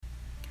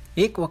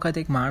એક વખત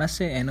એક માણસ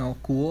છે એનો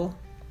કૂવો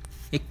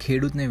એક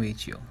ખેડૂતને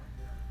વેચ્યો.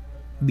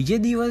 બીજે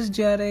દિવસ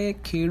જ્યારે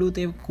ખેડૂત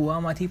એ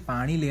કૂવામાંથી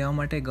પાણી લેવા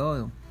માટે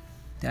ગયો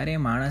ત્યારે એ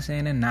માણસે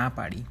એને ના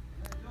પાડી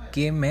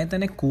કે મેં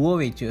તને કૂવો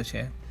વેચ્યો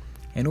છે,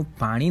 એનું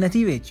પાણી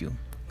નથી વેચ્યું,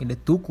 એટલે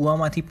તું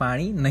કૂવામાંથી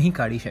પાણી નહીં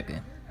કાઢી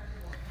શકે.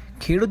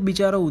 ખેડૂત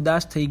બિચારો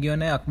ઉદાસ થઈ ગયો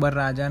અને અકબર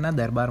રાજાના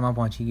દરબારમાં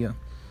પહોંચી ગયો.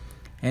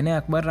 એને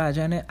અકબર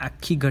રાજાને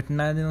આખી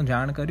ઘટનાનું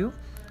જાણ કર્યું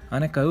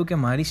અને કહ્યું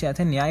કે મારી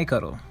સાથે ન્યાય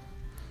કરો.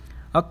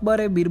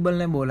 અકબરે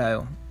બિરબલને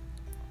બોલાવ્યો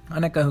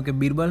અને કહ્યું કે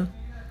બિરબલ,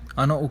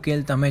 આનો ઉકેલ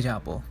તમે જ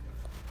આપો.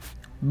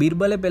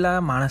 બિરબલે પેલા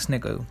માણસને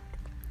કહ્યું,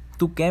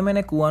 તું કેમ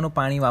એને કૂવાનું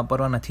પાણી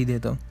વાપરવા નથી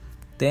દેતો?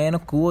 તે એનો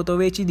કૂવો તો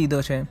વેચી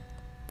દીધો છે.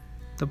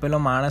 તો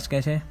પેલો માણસ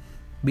કહે છે,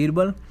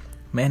 બિરબલ,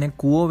 મેં એને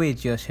કૂવો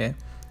વેચ્યો છે,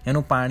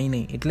 એનું પાણી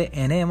નહીં, એટલે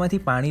એને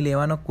એમાંથી પાણી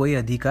લેવાનો કોઈ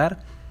અધિકાર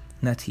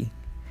નથી.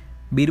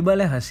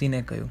 બિરબલે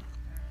હસીને કહ્યું,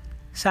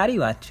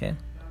 સારી વાત છે,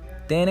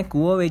 તે એને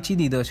કૂવો વેચી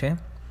દીધો છે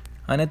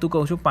અને તું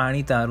કહું છું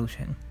પાણી તારું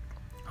છે.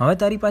 હવે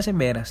તારી પાસે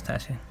બે રસ્તા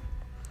છે.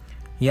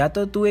 યા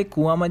તો તું એ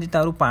કૂવામાં જે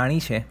તારું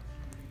પાણી છે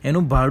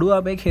એનું ભાડું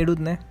આપે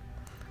ખેડૂતને,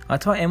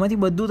 અથવા એમાંથી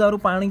બધું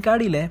તારું પાણી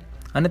કાઢી લે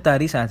અને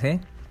તારી સાથે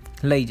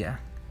લઈ જા.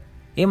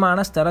 એ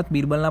માણસ તરત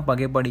બિરબલના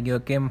પગે પડી ગયો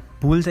કે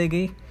ભૂલ થઈ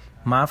ગઈ,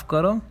 માફ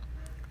કરો,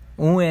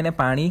 હું એને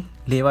પાણી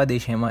લેવા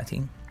દઈશ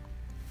એમાંથી.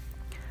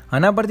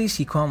 આના પરથી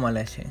શીખવા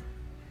મળે છે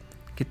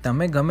કે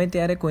તમે ગમે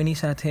ત્યારે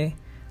કોઈની સાથે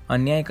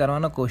અન્યાય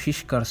કરવાનો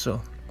કોશિશ કરશો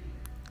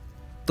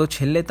તો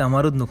છેલ્લે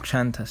તમારું જ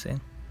નુકસાન થશે.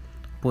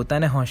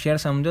 પોતાને હોશિયાર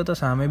સમજો તો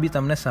સામે બી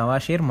તમને સવા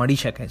શેર મળી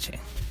શકે છે.